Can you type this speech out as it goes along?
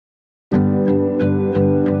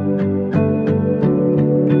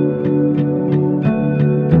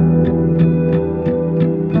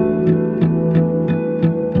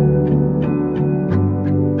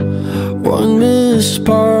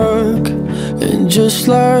just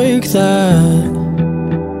like that.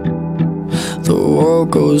 The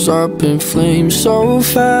world goes up in flames so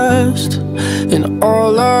fast, and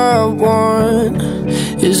all I want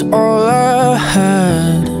is all I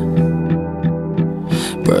had.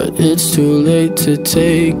 But it's too late to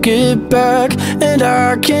take it back, and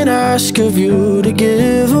I can't ask of you to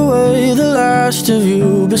give away the last of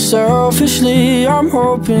you. But selfishly, I'm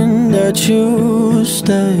hoping that you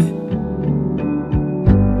stay.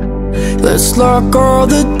 Let's lock all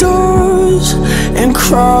the doors and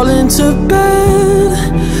crawl into bed.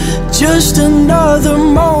 Just another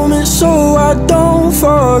moment so I don't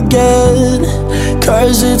forget.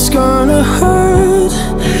 'Cause it's gonna hurt,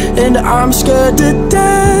 and I'm scared to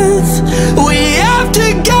death. We have to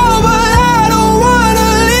go, but I don't wanna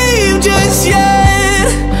leave just yet.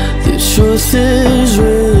 The truth is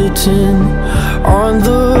written on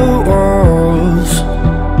the walls,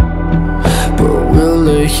 but we'll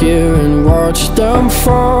lay here and watch them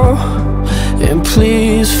fall. And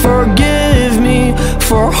please forgive me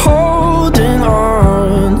for holding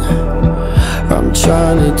on. I'm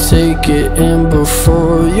trying to take it in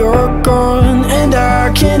before you're gone, and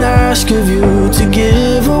I can't ask of you to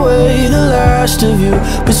give away the last of you.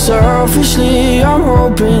 But selfishly, I'm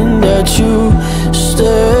hoping that you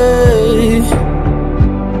stay.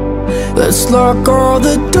 Let's lock all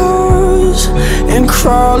the doors and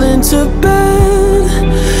crawl into bed.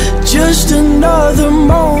 Just another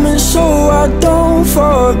moment so I don't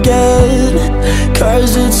forget.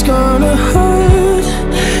 'Cause it's gonna hurt,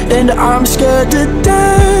 and I'm scared to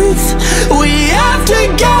death. We have to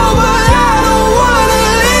go, but I don't wanna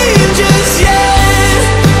leave just yet.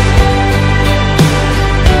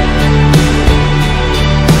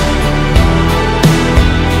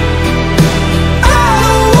 I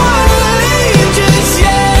don't wanna leave just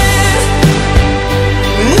yet.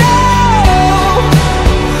 No.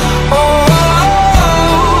 Oh.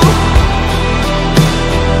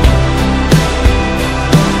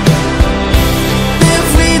 If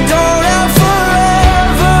we don't have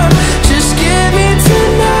forever, just give me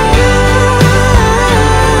tonight.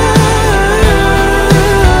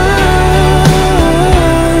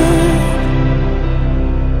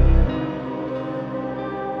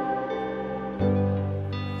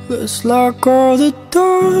 Let's lock all the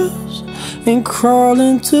doors and crawl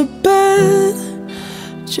into bed.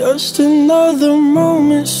 Just another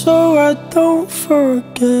moment so I don't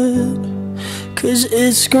forget. 'Cause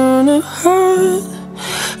it's gonna hurt,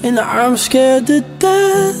 and I'm scared to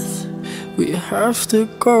death. We have to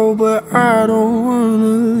go, but I don't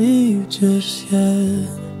wanna leave just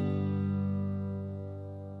yet.